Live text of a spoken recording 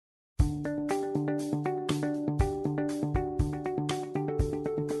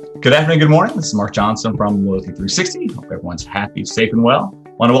Good afternoon, good morning. This is Mark Johnson from Loyalty 360. Hope everyone's happy, safe, and well. I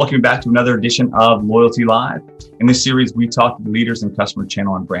want to welcome you back to another edition of Loyalty Live. In this series, we talk to the leaders in customer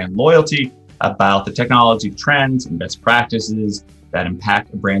channel and brand loyalty about the technology trends and best practices that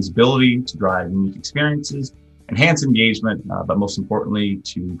impact a brand's ability to drive unique experiences, enhance engagement, but most importantly,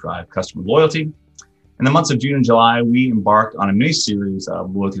 to drive customer loyalty. In the months of June and July, we embarked on a mini series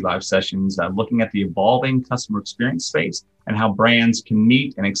of Loyalty Live sessions looking at the evolving customer experience space and how brands can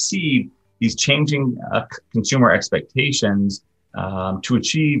meet and exceed these changing consumer expectations to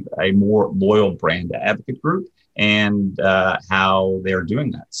achieve a more loyal brand advocate group and how they're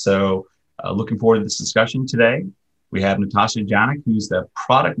doing that. So looking forward to this discussion today. We have Natasha Janik, who's the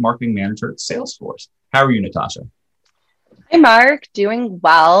product marketing manager at Salesforce. How are you, Natasha? Hi, Mark. Doing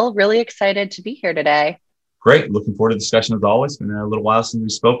well. Really excited to be here today. Great. Looking forward to the discussion as always. It's been a little while since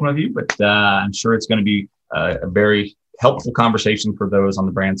we've spoken with you, but I'm sure it's going to be a very helpful conversation for those on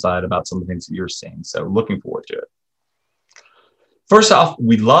the brand side about some of the things that you're seeing. So looking forward to it. First off,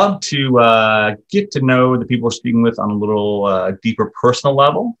 we'd love to get to know the people we're speaking with on a little deeper personal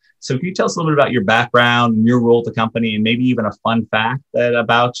level. So can you tell us a little bit about your background and your role at the company and maybe even a fun fact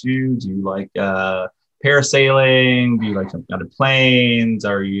about you? Do you like parasailing? Do you like jumping out of planes?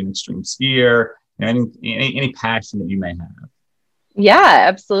 Are you an extreme skier? Any passion that you may have? Yeah,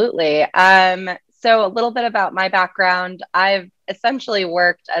 absolutely. So a little bit about my background. I've essentially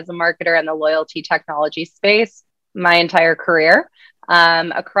worked as a marketer in the loyalty technology space my entire career,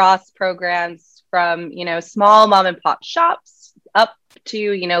 across programs from, small mom and pop shops up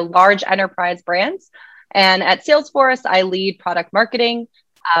to, large enterprise brands. And at Salesforce, I lead product marketing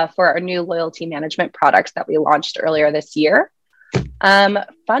for our new loyalty management products that we launched earlier this year.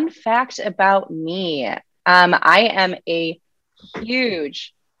 Fun fact about me. I am a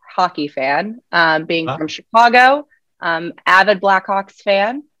huge hockey fan, being from Chicago, avid Blackhawks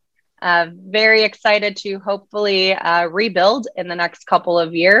fan. Very excited to hopefully rebuild in the next couple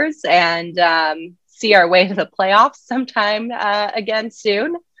of years and see our way to the playoffs sometime again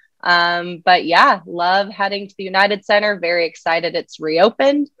soon. But yeah, love heading to the United Center. Very excited it's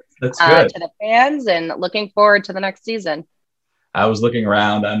reopened That's good. To the fans and looking forward to the next season. I was looking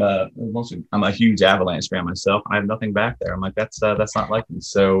around. I'm a huge Avalanche fan myself. I have nothing back there. I'm like, that's not like me.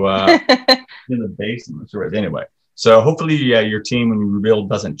 So in the basement. Anyway, so hopefully your team when you rebuild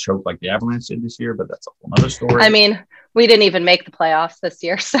doesn't choke like the Avalanche did this year, but that's a whole other story. I mean, we didn't even make the playoffs this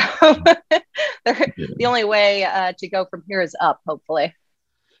year, so the only way to go from here is up, hopefully.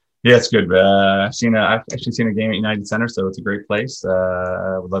 Yeah, it's good. I've actually seen a game at United Center, so it's a great place.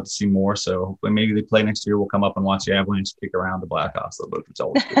 I would love to see more. So hopefully maybe they play next year. We'll come up and watch the Avalanche kick around the Blackhawks a little bit. It's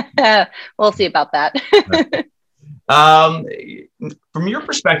always good. We'll see about that. From your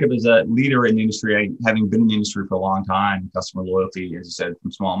perspective as a leader in the industry, having been in the industry for a long time, customer loyalty, as you said,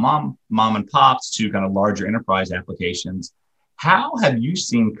 from small mom and pops to kind of larger enterprise applications, how have you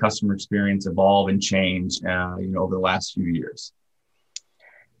seen customer experience evolve and change, over the last few years?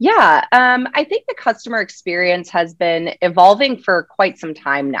 Yeah, I think the customer experience has been evolving for quite some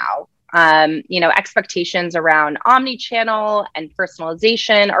time now. Expectations around omni-channel and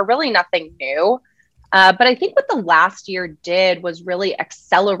personalization are really nothing new. But I think what the last year did was really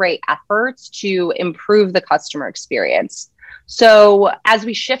accelerate efforts to improve the customer experience. So as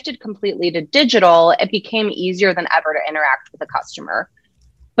we shifted completely to digital, it became easier than ever to interact with a customer.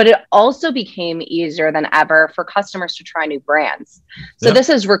 But it also became easier than ever for customers to try new brands. So This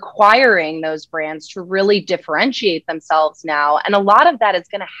is requiring those brands to really differentiate themselves now. And a lot of that is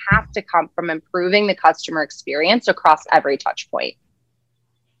going to have to come from improving the customer experience across every touch point.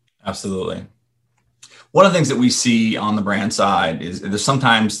 Absolutely. One of the things that we see on the brand side is there's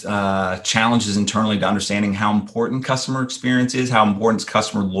sometimes challenges internally to understanding how important customer experience is, how important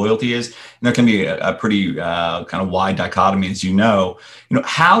customer loyalty is. And there can be a pretty kind of wide dichotomy, as you know.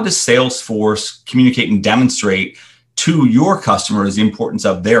 How does Salesforce communicate and demonstrate to your customers the importance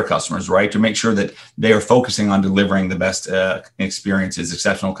of their customers, right? To make sure that they are focusing on delivering the best experiences,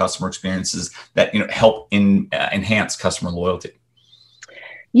 exceptional customer experiences that help enhance customer loyalty.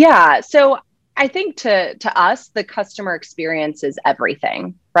 Yeah. So I think to us, the customer experience is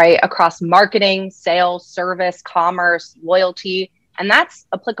everything, right? Across marketing, sales, service, commerce, loyalty, and that's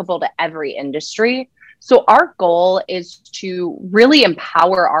applicable to every industry. So our goal is to really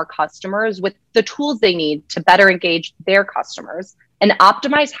empower our customers with the tools they need to better engage their customers and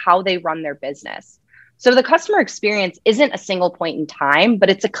optimize how they run their business. So the customer experience isn't a single point in time, but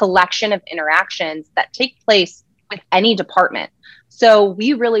it's a collection of interactions that take place with any department. So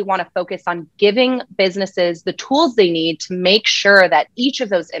we really want to focus on giving businesses the tools they need to make sure that each of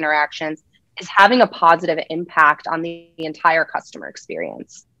those interactions is having a positive impact on the entire customer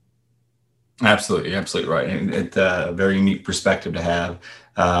experience. Absolutely, absolutely right. And it's a very unique perspective to have.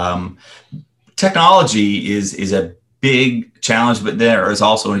 Um, Technology is a big challenge, but there is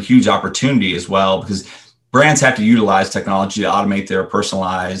also a huge opportunity as well because brands have to utilize technology to automate their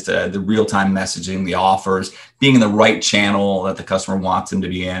personalized, the real-time messaging, the offers, being in the right channel that the customer wants them to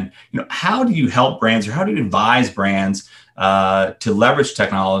be in. How do you help brands, or how do you advise brands to leverage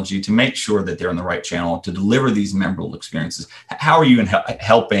technology to make sure that they're in the right channel to deliver these memorable experiences? How are you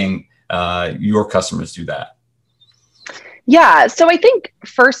helping your customers do that? Yeah. So I think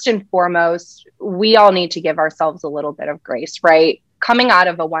first and foremost, we all need to give ourselves a little bit of grace, right? Coming out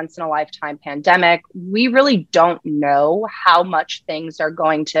of a once in a lifetime pandemic, we really don't know how much things are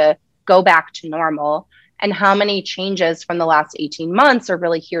going to go back to normal and how many changes from the last 18 months are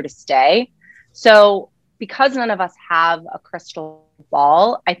really here to stay. So, because none of us have a crystal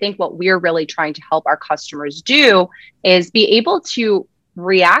ball, I think what we're really trying to help our customers do is be able to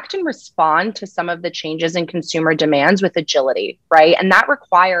react and respond to some of the changes in consumer demands with agility, right? And that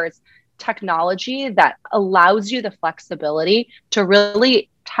requires technology that allows you the flexibility to really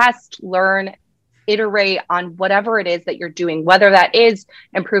test, learn, iterate on whatever it is that you're doing, whether that is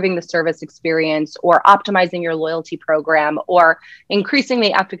improving the service experience or optimizing your loyalty program or increasing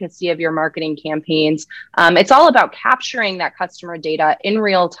the efficacy of your marketing campaigns. It's all about capturing that customer data in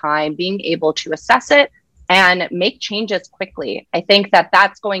real time, being able to assess it and make changes quickly. I think that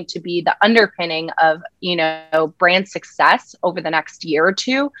that's going to be the underpinning of, brand success over the next year or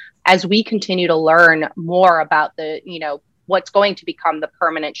two as we continue to learn more about what's going to become the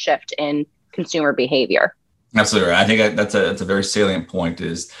permanent shift in consumer behavior. Absolutely right. I think that's a very salient point.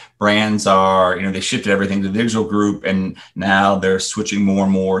 Is brands are, they shifted everything to the digital group, and now they're switching more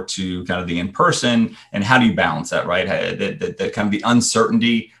and more to kind of the in person. And how do you balance that, right? The kind of the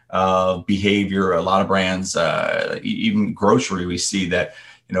uncertainty of behavior. A lot of brands, even grocery, we see that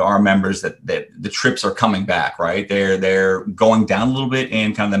our members that the trips are coming back, right? They're going down a little bit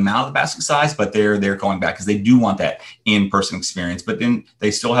in kind of the amount of the basket size, but they're going back because they do want that in-person experience. But then they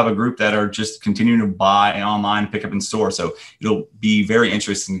still have a group that are just continuing to buy online, pick up in store. So it'll be very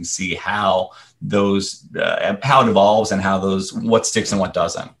interesting to see how those how it evolves and what sticks and what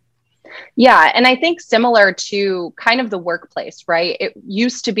doesn't. Yeah. And I think similar to kind of the workplace, right? It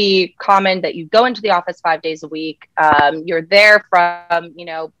used to be common that you go into the office 5 days a week. You're there from,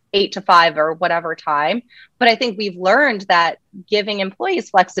 8 to 5 or whatever time. But I think we've learned that giving employees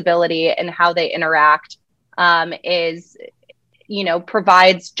flexibility in how they interact is,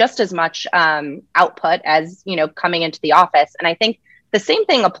 provides just as much output as, coming into the office. And I think the same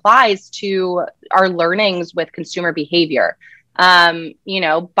thing applies to our learnings with consumer behavior. Buying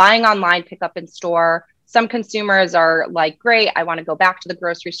online, pick up in store. Some consumers are like, great, I want to go back to the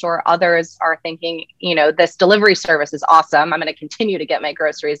grocery store. Others are thinking, this delivery service is awesome. I'm going to continue to get my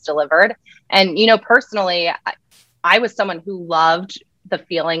groceries delivered. And, personally, I was someone who loved the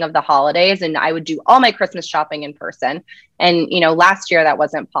feeling of the holidays, and I would do all my Christmas shopping in person. And, last year that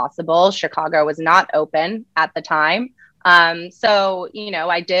wasn't possible. Chicago was not open at the time. So,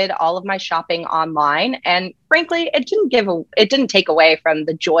 I did all of my shopping online, and frankly, it didn't take away from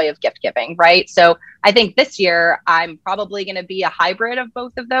the joy of gift giving, right? So I think this year I'm probably going to be a hybrid of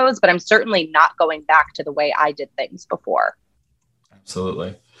both of those, but I'm certainly not going back to the way I did things before.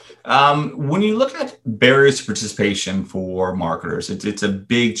 Absolutely. When you look at barriers to participation for marketers, it's a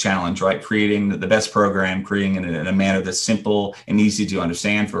big challenge, right? Creating the best program, creating it in a manner that's simple and easy to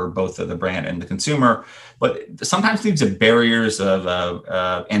understand for both the brand and the consumer. But sometimes leads to barriers of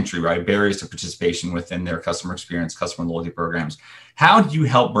entry, right? Barriers to participation within their customer experience, customer loyalty programs. How do you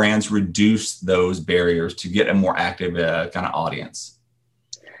help brands reduce those barriers to get a more active kind of audience?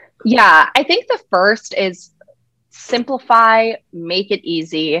 Yeah, I think the first is simplify, make it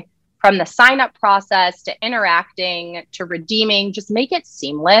easy. From the sign up process to interacting to redeeming, just make it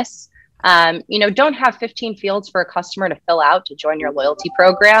seamless. Don't have 15 fields for a customer to fill out to join your loyalty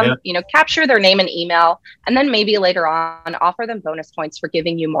program. Yeah. Capture their name and email, and then maybe later on offer them bonus points for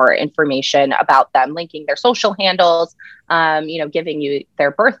giving you more information about them, linking their social handles, giving you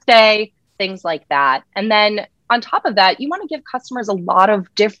their birthday, things like that. And then on top of that, you want to give customers a lot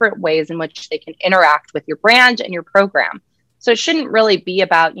of different ways in which they can interact with your brand and your program. So it shouldn't really be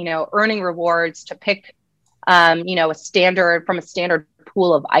about, earning rewards to pick, a standard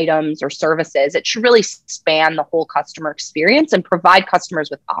pool of items or services. It should really span the whole customer experience and provide customers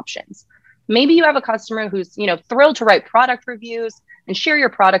with options. Maybe you have a customer who's, thrilled to write product reviews and share your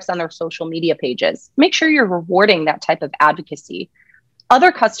products on their social media pages. Make sure you're rewarding that type of advocacy.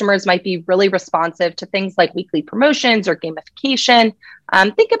 Other customers might be really responsive to things like weekly promotions or gamification.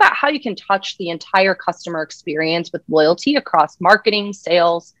 Think about how you can touch the entire customer experience with loyalty across marketing,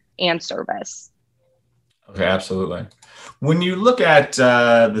 sales, and service. Okay, absolutely. When you look at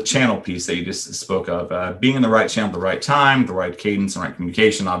the channel piece that you just spoke of, being in the right channel at the right time, the right cadence, and right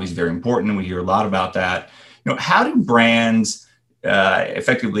communication, obviously very important, and we hear a lot about that. How do brands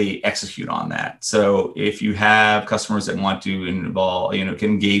effectively execute on that? So if you have customers that want to involve, can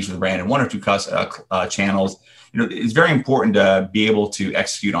engage with the brand in one or two channels, it's very important to be able to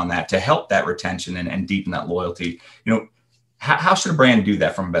execute on that to help that retention and deepen that loyalty. How should a brand do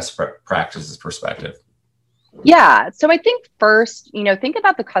that from a best practices perspective? Yeah. So I think first, think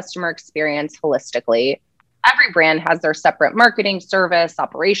about the customer experience holistically. Every brand has their separate marketing, service,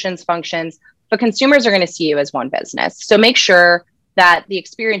 operations functions, but consumers are going to see you as one business. So make sure that the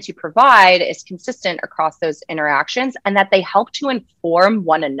experience you provide is consistent across those interactions and that they help to inform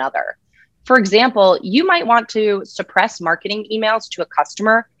one another. For example, you might want to suppress marketing emails to a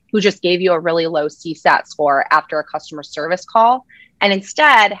customer who just gave you a really low CSAT score after a customer service call, and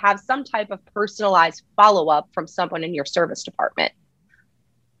instead have some type of personalized follow-up from someone in your service department.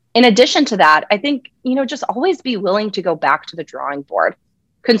 In addition to that, I think, just always be willing to go back to the drawing board.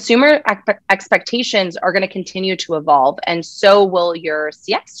 Consumer expectations are going to continue to evolve, and so will your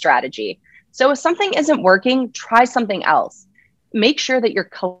CX strategy. So if something isn't working, try something else. Make sure that you're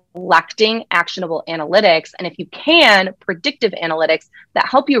collecting actionable analytics, and if you can, predictive analytics that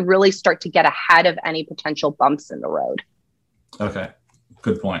help you really start to get ahead of any potential bumps in the road. Okay,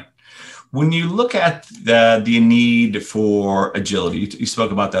 good point. When you look at the need for agility, you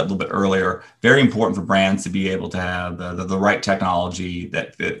spoke about that a little bit earlier. Very important for brands to be able to have the right technology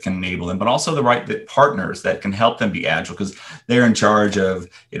that can enable them, but also the right partners that can help them be agile, because they're in charge of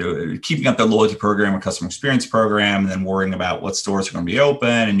keeping up their loyalty program or customer experience program, and then worrying about what stores are going to be open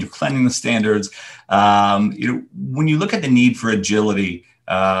and new cleanliness standards. When you look at the need for agility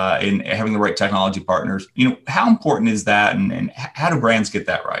in having the right technology partners, how important is that, and how do brands get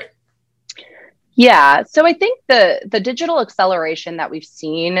that right? Yeah. So I think the digital acceleration that we've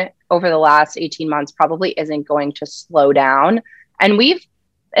seen over the last 18 months probably isn't going to slow down. And we've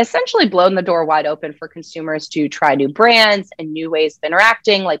essentially blown the door wide open for consumers to try new brands and new ways of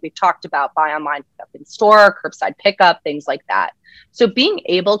interacting. Like we've talked about, buy online, pick up in store, curbside pickup, things like that. So being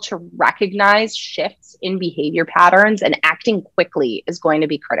able to recognize shifts in behavior patterns and acting quickly is going to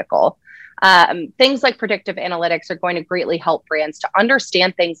be critical. Things like predictive analytics are going to greatly help brands to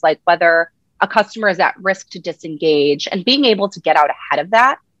understand things like whether a customer is at risk to disengage and being able to get out ahead of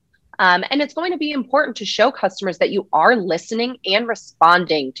that. And it's going to be important to show customers that you are listening and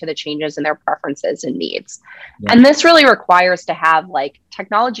responding to the changes in their preferences and needs. Yeah. And this really requires to have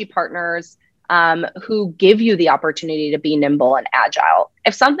technology partners who give you the opportunity to be nimble and agile.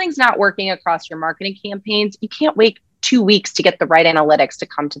 If something's not working across your marketing campaigns, you can't wait 2 weeks to get the right analytics to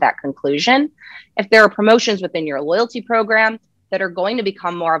come to that conclusion. If there are promotions within your loyalty program that are going to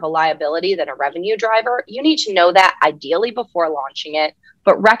become more of a liability than a revenue driver, you need to know that ideally before launching it,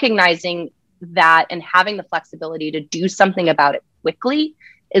 but recognizing that and having the flexibility to do something about it quickly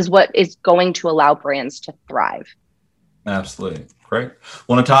is what is going to allow brands to thrive. Absolutely. Great.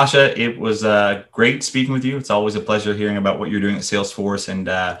 Well, Natasha, it was great speaking with you. It's always a pleasure hearing about what you're doing at Salesforce, and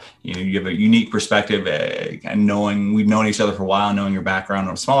you have a unique perspective. And we've known each other for a while, knowing your background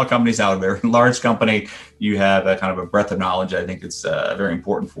on smaller companies, out of a very large company, you have a kind of a breadth of knowledge. I think it's very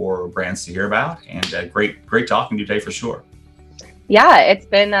important for brands to hear about, and great talking to you today for sure. Yeah, it's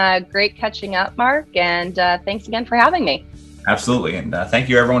been great catching up, Mark, and thanks again for having me. Absolutely. And thank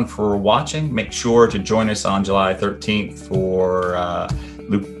you, everyone, for watching. Make sure to join us on July 13th for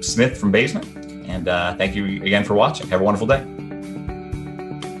Luke Smith from Basement. And thank you again for watching. Have a wonderful day.